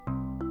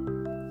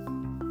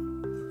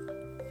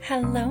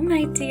Hello,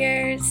 my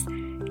dears.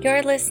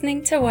 You're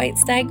listening to White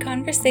Stag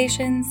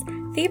Conversations,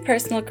 the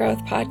personal growth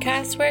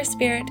podcast where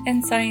spirit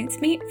and science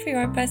meet for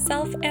your best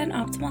self and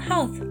optimal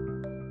health.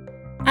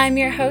 I'm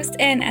your host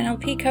and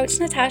NLP coach,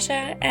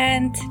 Natasha,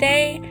 and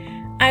today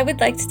I would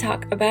like to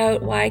talk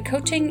about why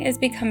coaching is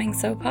becoming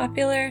so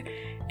popular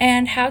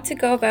and how to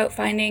go about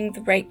finding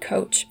the right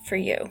coach for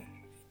you.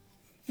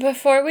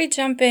 Before we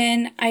jump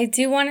in, I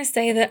do want to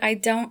say that I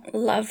don't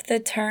love the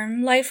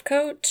term life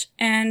coach,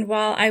 and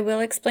while I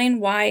will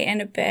explain why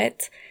in a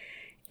bit,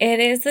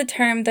 it is the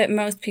term that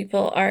most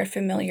people are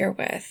familiar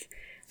with.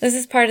 This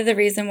is part of the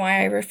reason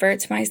why I refer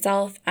to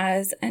myself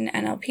as an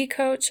NLP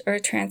coach or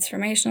a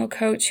transformational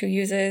coach who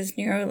uses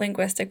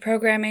neuro-linguistic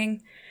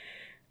programming.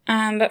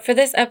 But for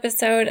this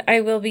episode,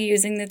 I will be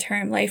using the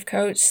term life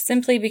coach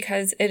simply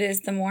because it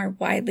is the more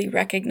widely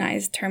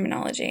recognized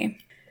terminology.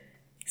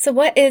 So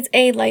what is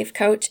a life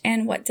coach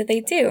and what do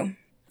they do?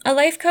 A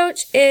life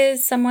coach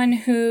is someone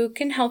who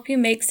can help you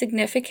make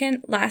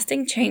significant,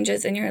 lasting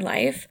changes in your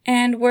life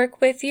and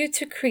work with you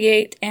to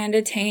create and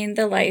attain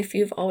the life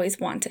you've always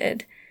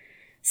wanted.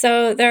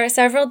 So there are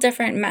several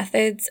different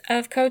methods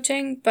of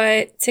coaching,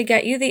 but to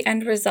get you the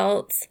end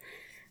results,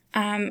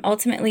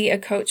 ultimately a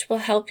coach will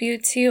help you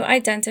to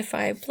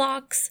identify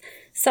blocks,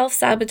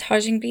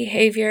 self-sabotaging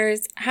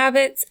behaviors,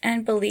 habits,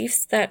 and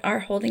beliefs that are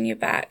holding you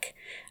back,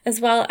 as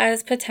well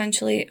as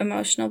potentially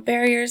emotional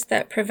barriers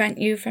that prevent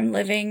you from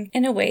living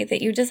in a way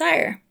that you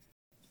desire.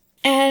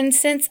 And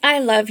since I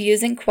love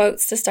using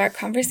quotes to start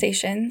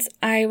conversations,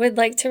 I would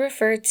like to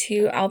refer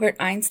to Albert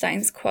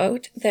Einstein's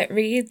quote that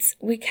reads,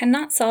 "We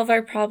cannot solve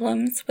our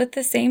problems with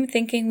the same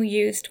thinking we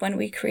used when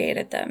we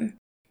created them."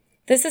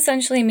 This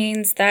essentially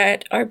means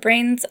that our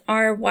brains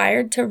are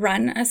wired to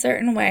run a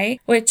certain way,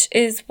 which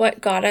is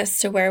what got us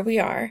to where we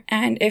are.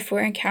 And if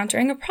we're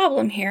encountering a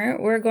problem here,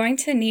 we're going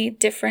to need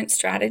different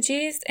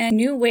strategies and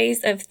new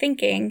ways of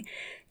thinking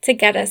to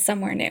get us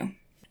somewhere new.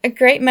 A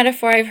great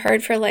metaphor I've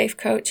heard for life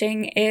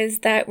coaching is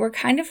that we're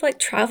kind of like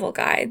travel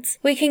guides.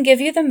 We can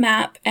give you the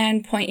map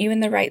and point you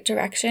in the right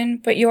direction,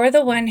 but you're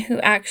the one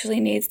who actually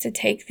needs to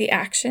take the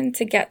action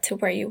to get to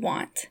where you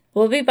want.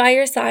 We'll be by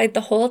your side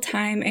the whole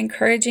time,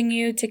 encouraging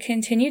you to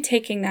continue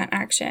taking that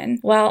action,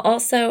 while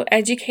also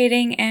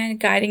educating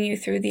and guiding you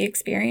through the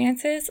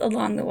experiences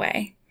along the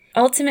way.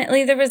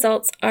 Ultimately, the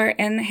results are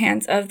in the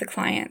hands of the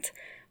client.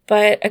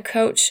 But a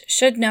coach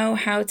should know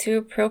how to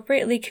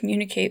appropriately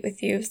communicate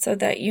with you so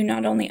that you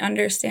not only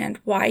understand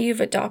why you've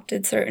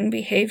adopted certain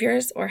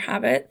behaviors or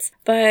habits,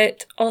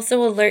 but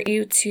also alert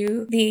you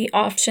to the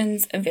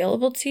options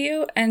available to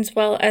you, as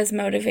well as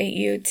motivate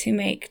you to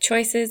make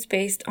choices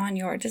based on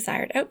your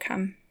desired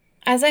outcome.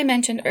 As I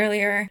mentioned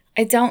earlier,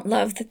 I don't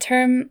love the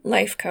term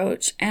life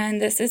coach,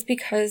 and this is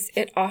because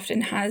it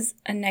often has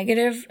a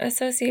negative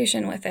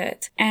association with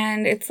it.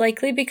 And it's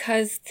likely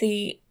because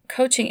the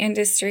coaching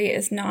industry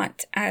is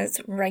not as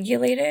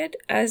regulated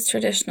as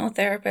traditional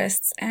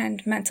therapists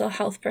and mental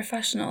health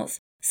professionals.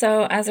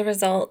 So as a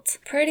result,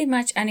 pretty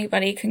much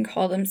anybody can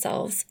call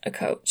themselves a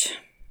coach.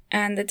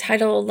 And the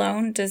title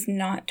alone does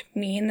not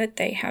mean that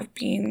they have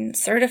been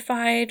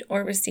certified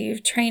or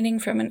received training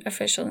from an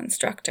official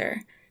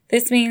instructor.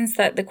 This means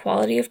that the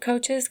quality of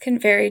coaches can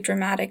vary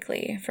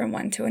dramatically from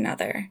one to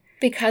another.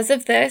 Because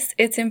of this,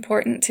 it's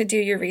important to do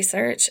your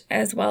research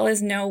as well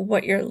as know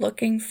what you're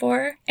looking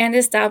for and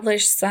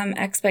establish some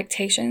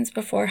expectations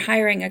before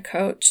hiring a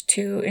coach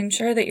to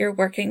ensure that you're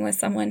working with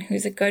someone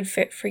who's a good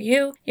fit for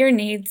you, your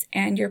needs,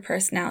 and your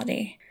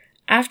personality.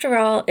 After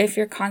all, if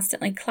you're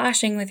constantly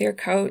clashing with your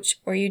coach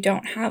or you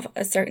don't have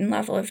a certain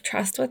level of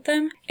trust with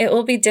them, it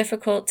will be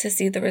difficult to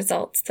see the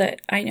results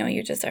that I know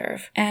you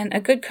deserve. And a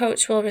good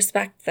coach will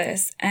respect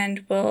this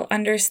and will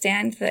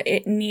understand that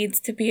it needs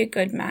to be a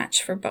good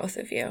match for both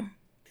of you.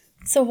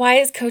 So why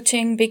is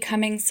coaching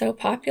becoming so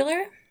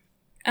popular?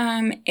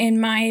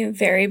 In my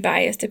very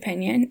biased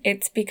opinion,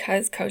 it's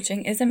because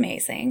coaching is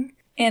amazing.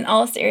 In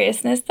all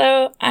seriousness,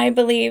 though, I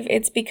believe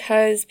it's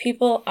because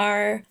people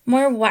are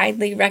more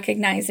widely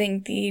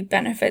recognizing the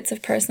benefits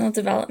of personal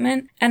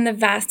development and the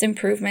vast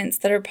improvements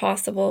that are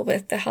possible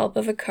with the help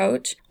of a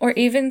coach, or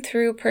even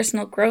through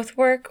personal growth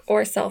work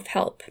or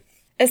self-help.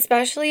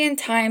 Especially in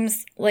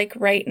times like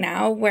right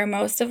now, where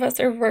most of us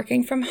are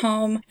working from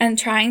home and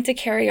trying to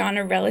carry on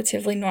a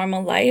relatively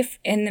normal life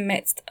in the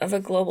midst of a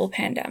global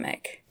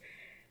pandemic.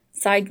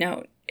 Side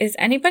note, is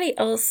anybody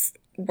else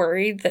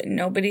worried that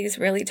nobody's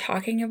really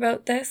talking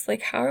about this?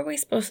 Like, how are we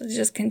supposed to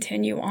just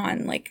continue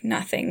on like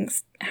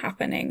nothing's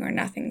happening or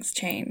nothing's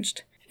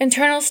changed?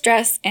 Internal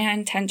stress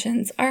and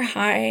tensions are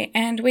high,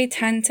 and we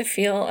tend to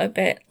feel a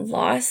bit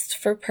lost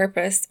for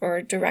purpose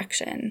or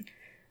direction.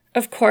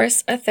 Of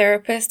course, a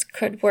therapist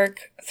could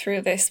work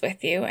through this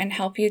with you and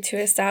help you to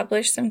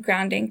establish some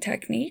grounding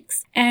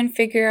techniques and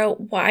figure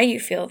out why you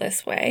feel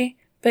this way.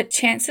 But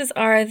chances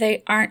are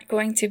they aren't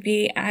going to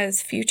be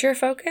as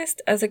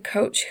future-focused as a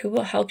coach who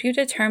will help you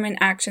determine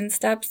action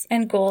steps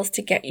and goals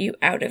to get you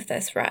out of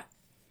this rut.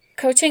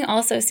 Coaching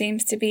also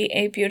seems to be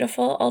a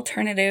beautiful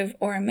alternative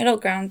or a middle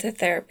ground to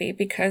therapy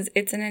because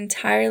it's an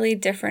entirely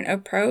different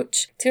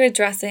approach to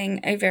addressing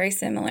a very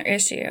similar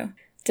issue.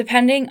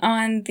 Depending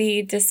on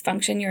the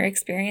dysfunction you're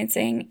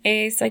experiencing,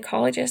 a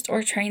psychologist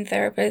or trained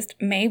therapist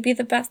may be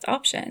the best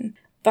option.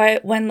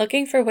 But when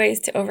looking for ways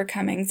to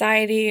overcome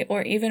anxiety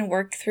or even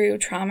work through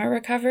trauma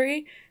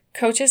recovery,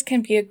 coaches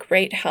can be a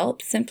great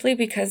help simply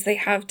because they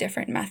have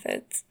different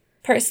methods.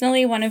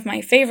 Personally, one of my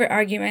favorite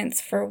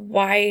arguments for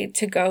why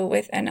to go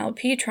with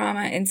NLP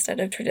trauma instead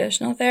of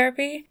traditional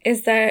therapy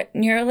is that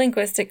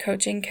neurolinguistic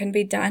coaching can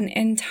be done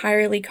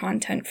entirely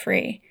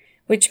content-free,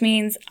 which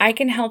means I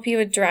can help you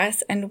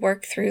address and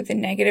work through the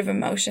negative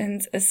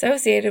emotions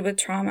associated with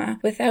trauma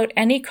without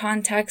any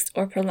context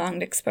or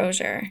prolonged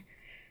exposure.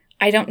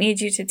 I don't need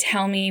you to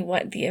tell me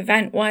what the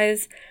event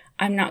was.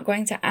 I'm not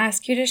going to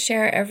ask you to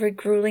share every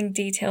grueling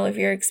detail of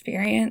your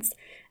experience,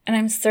 and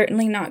I'm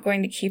certainly not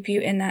going to keep you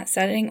in that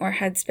setting or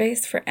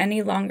headspace for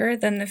any longer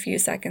than the few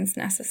seconds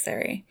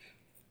necessary.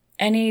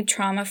 Any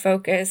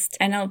trauma-focused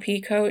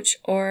NLP coach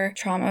or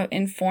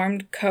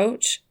trauma-informed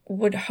coach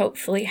would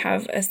hopefully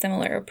have a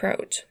similar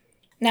approach.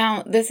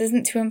 Now, this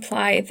isn't to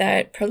imply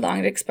that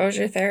prolonged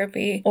exposure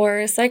therapy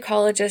or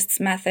psychologists'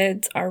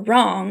 methods are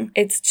wrong,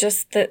 it's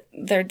just that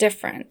they're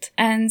different.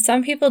 And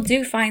some people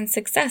do find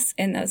success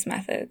in those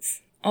methods,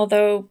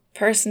 although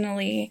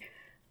personally,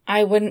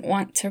 I wouldn't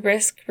want to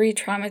risk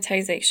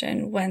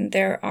re-traumatization when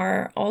there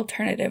are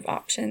alternative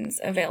options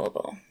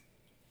available.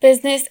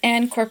 Business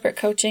and corporate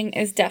coaching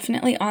is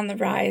definitely on the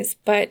rise,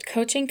 but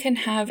coaching can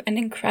have an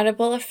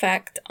incredible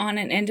effect on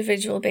an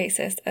individual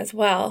basis as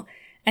well,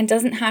 and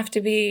doesn't have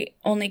to be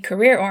only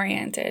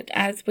career-oriented.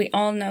 As we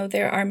all know,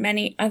 there are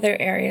many other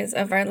areas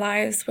of our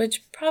lives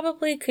which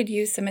probably could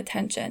use some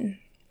attention.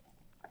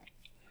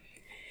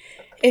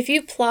 If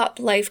you plop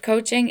life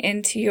coaching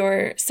into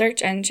your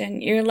search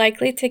engine, you're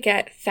likely to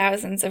get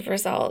thousands of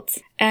results.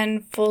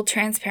 And full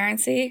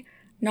transparency,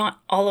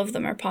 not all of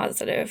them are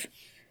positive.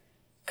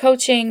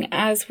 Coaching,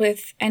 as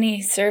with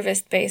any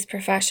service-based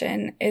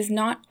profession, is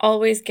not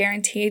always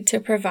guaranteed to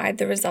provide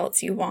the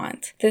results you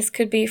want. This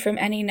could be from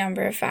any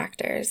number of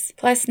factors.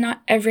 Plus,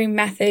 not every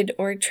method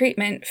or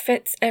treatment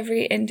fits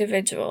every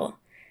individual.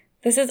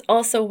 This is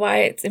also why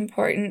it's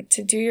important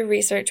to do your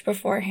research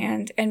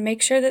beforehand and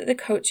make sure that the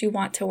coach you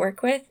want to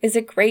work with is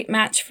a great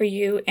match for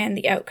you and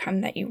the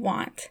outcome that you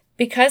want.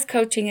 Because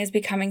coaching is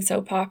becoming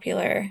so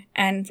popular,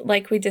 and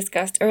like we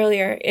discussed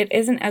earlier, it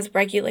isn't as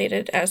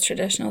regulated as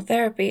traditional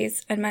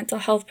therapies and mental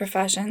health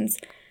professions,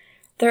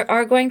 there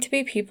are going to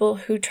be people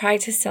who try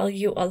to sell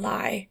you a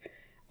lie,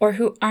 or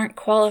who aren't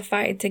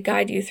qualified to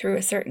guide you through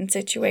a certain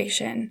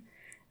situation.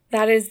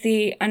 That is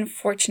the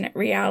unfortunate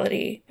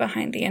reality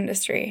behind the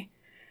industry.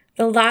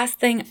 The last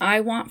thing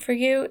I want for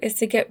you is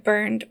to get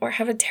burned or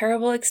have a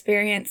terrible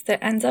experience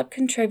that ends up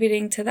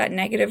contributing to that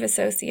negative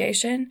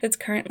association that's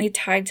currently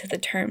tied to the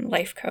term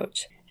life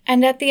coach.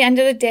 And at the end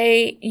of the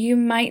day, you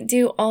might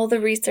do all the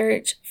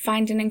research,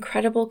 find an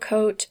incredible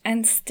coach,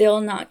 and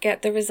still not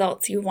get the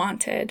results you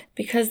wanted,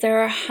 because there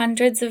are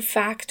hundreds of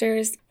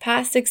factors,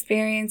 past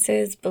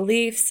experiences,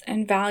 beliefs,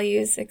 and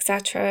values,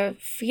 etc.,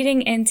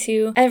 feeding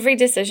into every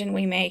decision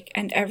we make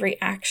and every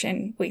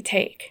action we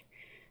take.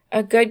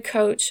 A good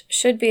coach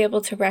should be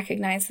able to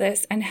recognize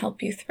this and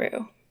help you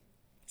through.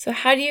 So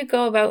how do you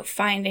go about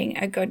finding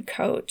a good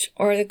coach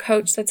or the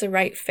coach that's a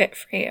right fit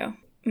for you?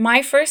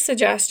 My first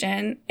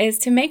suggestion is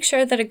to make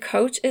sure that a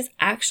coach is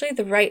actually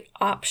the right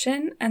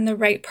option and the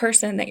right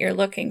person that you're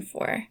looking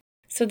for.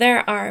 So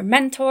there are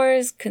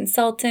mentors,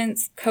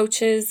 consultants,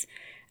 coaches,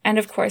 and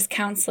of course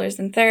counselors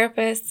and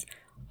therapists,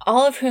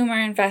 all of whom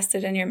are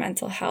invested in your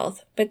mental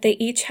health, but they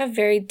each have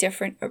very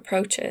different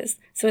approaches.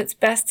 So it's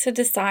best to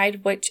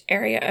decide which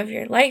area of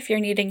your life you're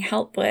needing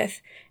help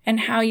with and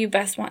how you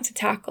best want to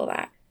tackle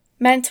that.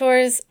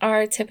 Mentors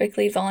are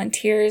typically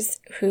volunteers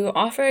who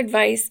offer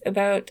advice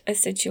about a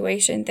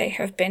situation they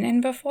have been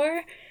in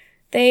before.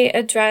 They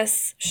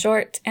address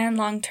short and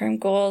long-term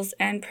goals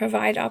and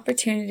provide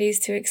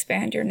opportunities to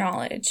expand your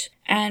knowledge.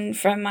 And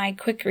from my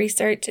quick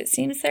research, it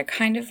seems they're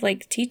kind of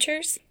like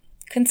teachers.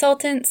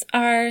 Consultants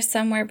are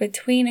somewhere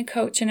between a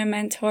coach and a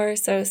mentor,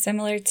 so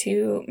similar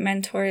to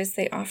mentors,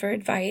 they offer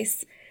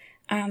advice,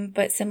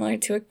 but similar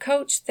to a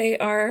coach, they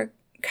are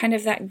kind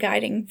of that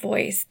guiding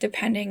voice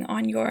depending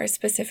on your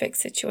specific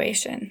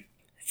situation.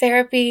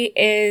 Therapy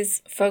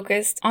is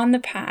focused on the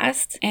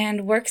past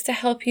and works to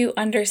help you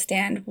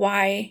understand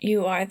why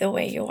you are the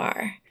way you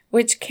are,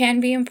 which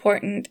can be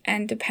important,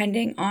 and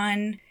depending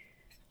on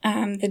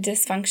the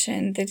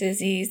dysfunction, the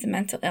disease, the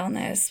mental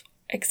illness,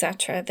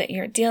 etc. that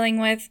you're dealing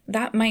with,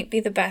 that might be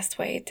the best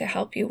way to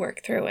help you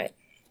work through it.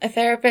 A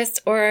therapist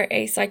or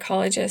a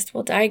psychologist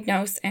will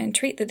diagnose and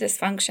treat the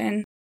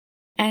dysfunction,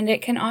 and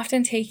it can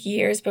often take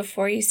years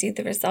before you see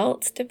the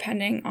results,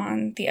 depending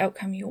on the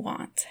outcome you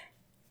want.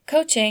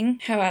 Coaching,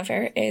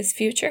 however, is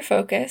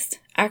future-focused,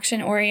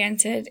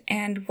 action-oriented,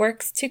 and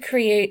works to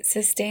create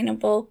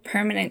sustainable,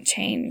 permanent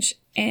change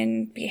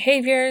in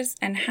behaviors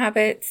and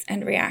habits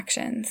and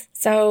reactions.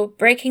 So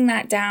breaking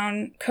that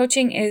down,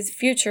 coaching is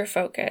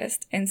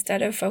future-focused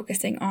instead of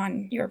focusing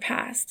on your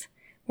past,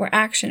 or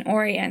action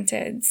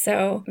oriented.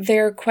 So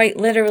they're quite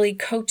literally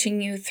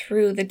coaching you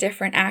through the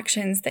different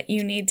actions that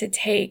you need to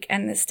take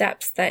and the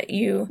steps that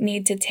you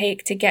need to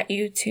take to get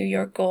you to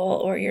your goal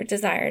or your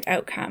desired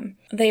outcome.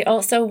 They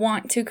also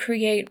want to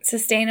create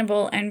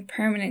sustainable and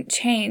permanent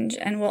change,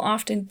 and will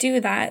often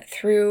do that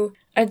through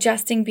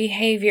adjusting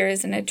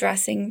behaviors and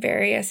addressing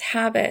various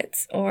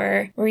habits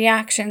or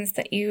reactions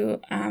that you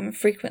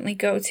frequently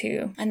go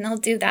to. And they'll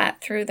do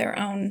that through their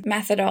own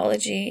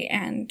methodology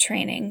and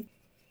training.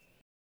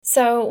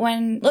 So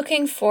when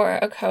looking for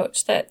a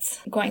coach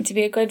that's going to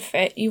be a good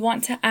fit, you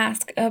want to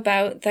ask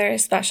about their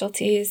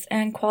specialties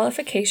and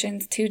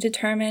qualifications to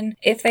determine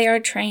if they are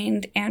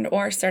trained and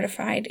or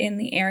certified in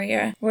the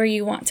area where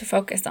you want to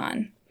focus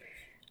on.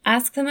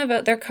 Ask them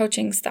about their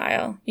coaching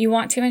style. You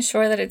want to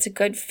ensure that it's a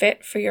good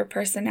fit for your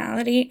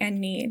personality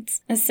and needs.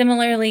 And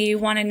similarly, you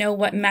want to know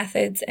what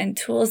methods and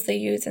tools they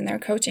use in their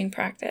coaching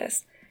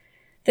practice.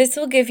 This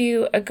will give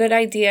you a good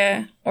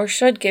idea, or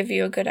should give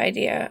you a good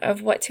idea,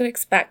 of what to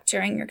expect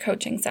during your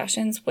coaching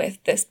sessions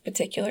with this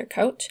particular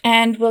coach,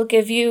 and will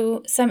give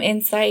you some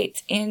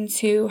insight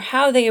into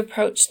how they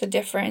approach the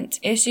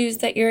different issues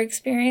that you're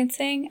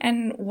experiencing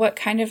and what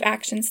kind of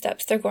action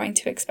steps they're going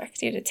to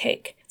expect you to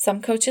take. Some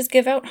coaches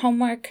give out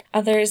homework,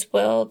 others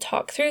will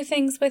talk through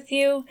things with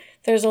you.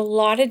 There's a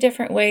lot of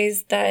different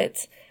ways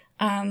that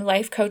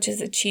life coaches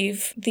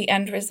achieve the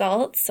end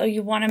result. So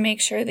you want to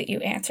make sure that you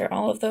answer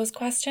all of those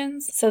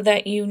questions so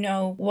that you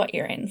know what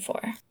you're in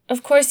for.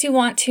 Of course, you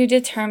want to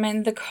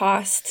determine the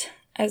cost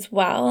as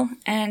well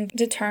and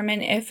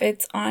determine if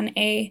it's on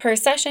a per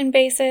session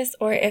basis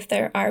or if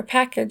there are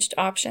packaged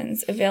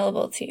options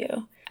available to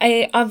you.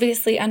 I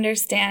obviously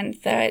understand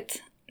that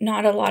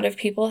not a lot of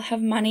people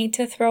have money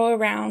to throw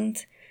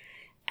around,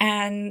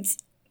 and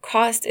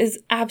cost is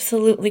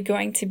absolutely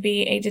going to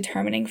be a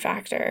determining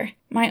factor.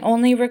 My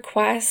only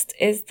request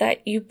is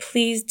that you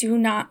please do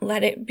not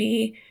let it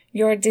be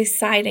your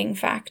deciding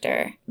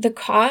factor. The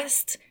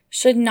cost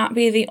should not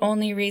be the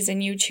only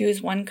reason you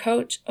choose one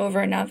coach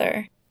over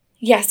another.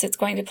 Yes, it's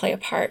going to play a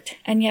part,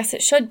 and yes,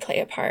 it should play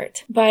a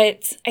part,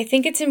 but I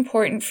think it's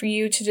important for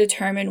you to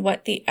determine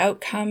what the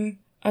outcome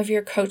of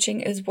your coaching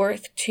is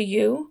worth to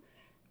you,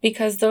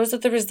 because those are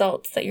the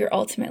results that you're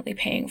ultimately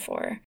paying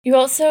for. You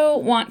also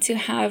want to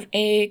have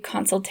a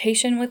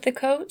consultation with the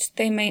coach.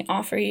 They may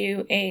offer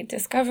you a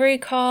discovery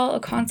call, a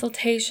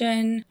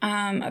consultation,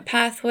 a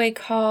pathway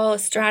call, a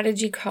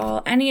strategy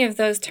call. Any of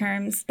those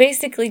terms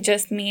basically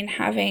just mean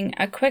having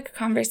a quick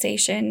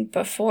conversation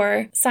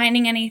before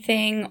signing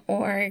anything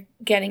or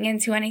getting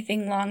into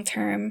anything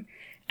long-term.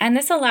 And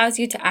this allows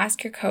you to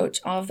ask your coach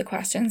all of the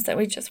questions that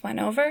we just went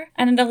over,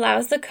 and it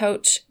allows the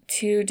coach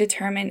to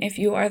determine if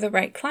you are the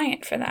right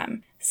client for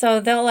them. So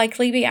they'll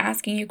likely be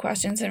asking you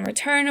questions in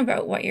return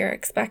about what you're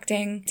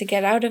expecting to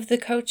get out of the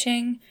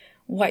coaching,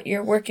 what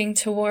you're working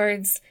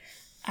towards,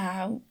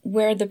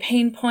 where the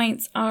pain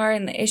points are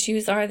and the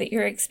issues are that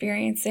you're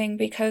experiencing,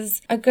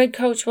 because a good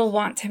coach will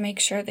want to make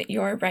sure that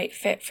you're a right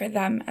fit for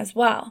them as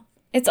well.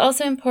 It's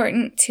also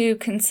important to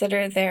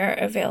consider their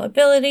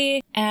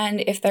availability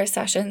and if their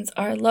sessions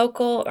are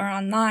local or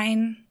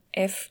online.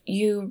 If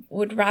you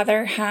would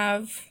rather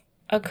have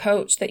a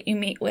coach that you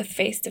meet with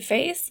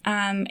face-to-face,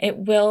 it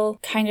will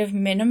kind of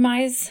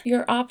minimize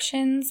your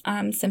options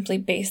simply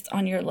based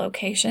on your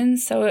location.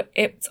 So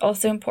it's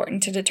also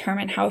important to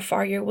determine how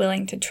far you're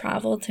willing to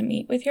travel to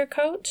meet with your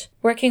coach.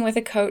 Working with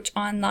a coach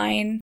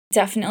online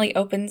definitely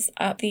opens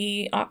up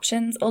the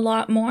options a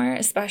lot more,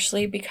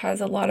 especially because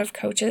a lot of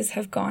coaches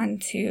have gone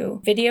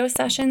to video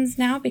sessions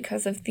now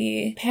because of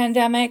the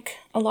pandemic.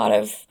 A lot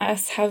of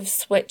us have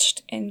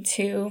switched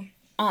into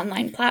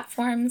online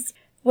platforms,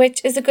 which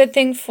is a good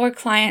thing for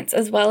clients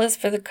as well as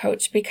for the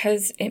coach,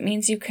 because it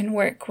means you can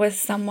work with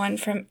someone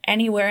from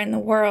anywhere in the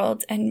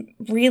world and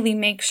really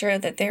make sure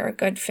that they're a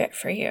good fit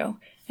for you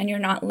and you're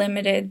not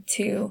limited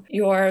to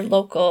your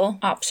local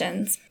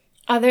options.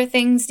 Other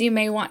things you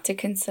may want to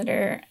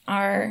consider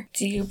are,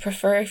 do you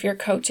prefer if your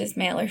coach is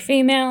male or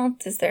female?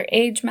 Does their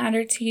age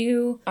matter to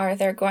you? Are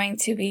there going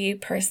to be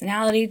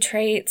personality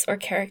traits or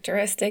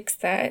characteristics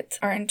that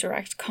are in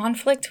direct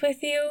conflict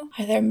with you?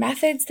 Are there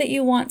methods that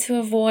you want to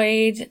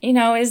avoid?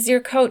 Is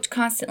your coach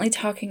constantly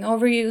talking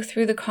over you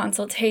through the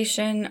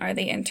consultation? Are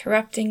they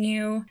interrupting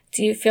you?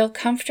 Do you feel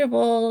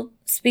comfortable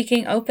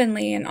speaking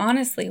openly and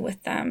honestly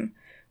with them?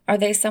 Are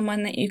they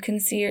someone that you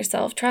can see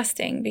yourself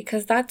trusting?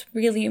 Because that's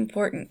really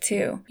important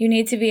too. You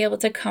need to be able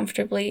to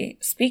comfortably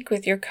speak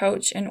with your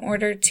coach in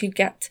order to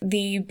get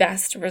the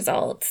best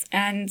results.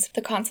 And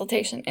the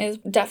consultation is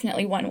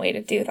definitely one way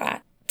to do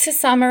that. To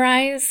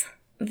summarize,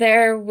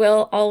 there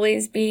will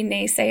always be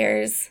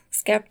naysayers,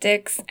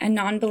 skeptics, and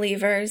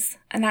non-believers,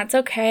 and that's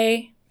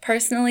okay.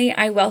 Personally,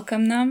 I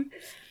welcome them.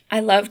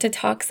 I love to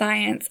talk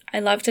science.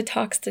 I love to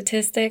talk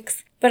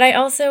statistics. But I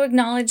also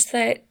acknowledge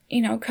that,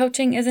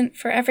 coaching isn't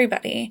for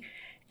everybody.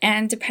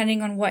 And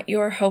depending on what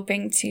you're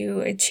hoping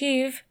to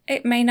achieve,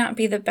 it may not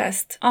be the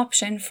best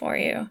option for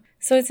you.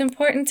 So it's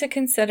important to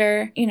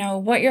consider,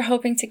 what you're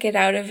hoping to get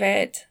out of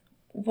it,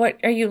 What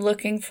are you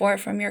looking for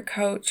from your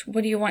coach?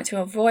 What do you want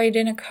to avoid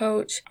in a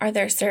coach? Are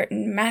there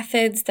certain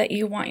methods that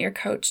you want your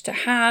coach to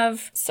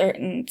have?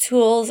 Certain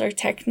tools or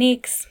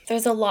techniques?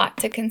 There's a lot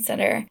to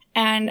consider.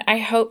 And I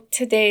hope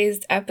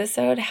today's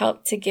episode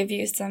helped to give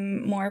you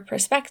some more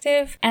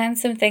perspective and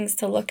some things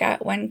to look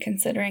at when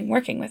considering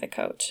working with a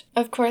coach.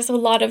 Of course, a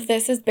lot of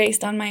this is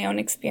based on my own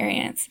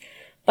experience.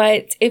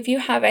 But if you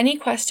have any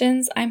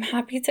questions, I'm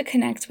happy to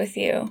connect with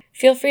you.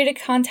 Feel free to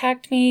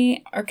contact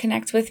me or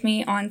connect with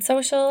me on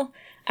social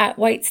at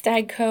White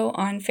Stag Co.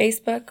 on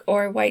Facebook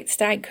or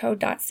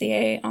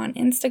whitestagco.ca on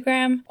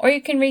Instagram, or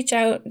you can reach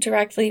out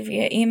directly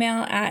via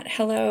email at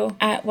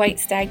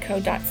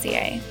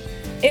hello@whitestagco.ca.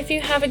 If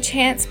you have a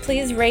chance,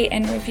 please rate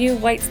and review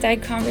White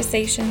Stag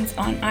Conversations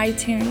on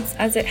iTunes,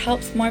 as it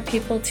helps more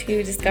people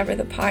to discover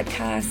the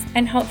podcast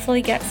and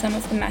hopefully get some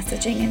of the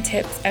messaging and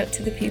tips out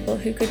to the people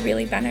who could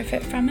really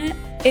benefit from it.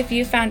 If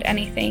you found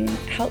anything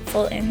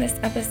helpful in this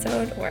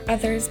episode or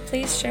others,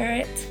 please share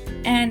it.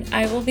 And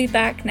I will be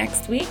back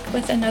next week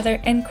with another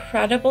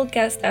incredible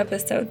guest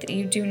episode that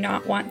you do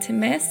not want to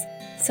miss.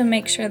 So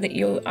make sure that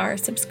you are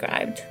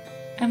subscribed.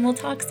 And we'll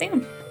talk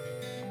soon.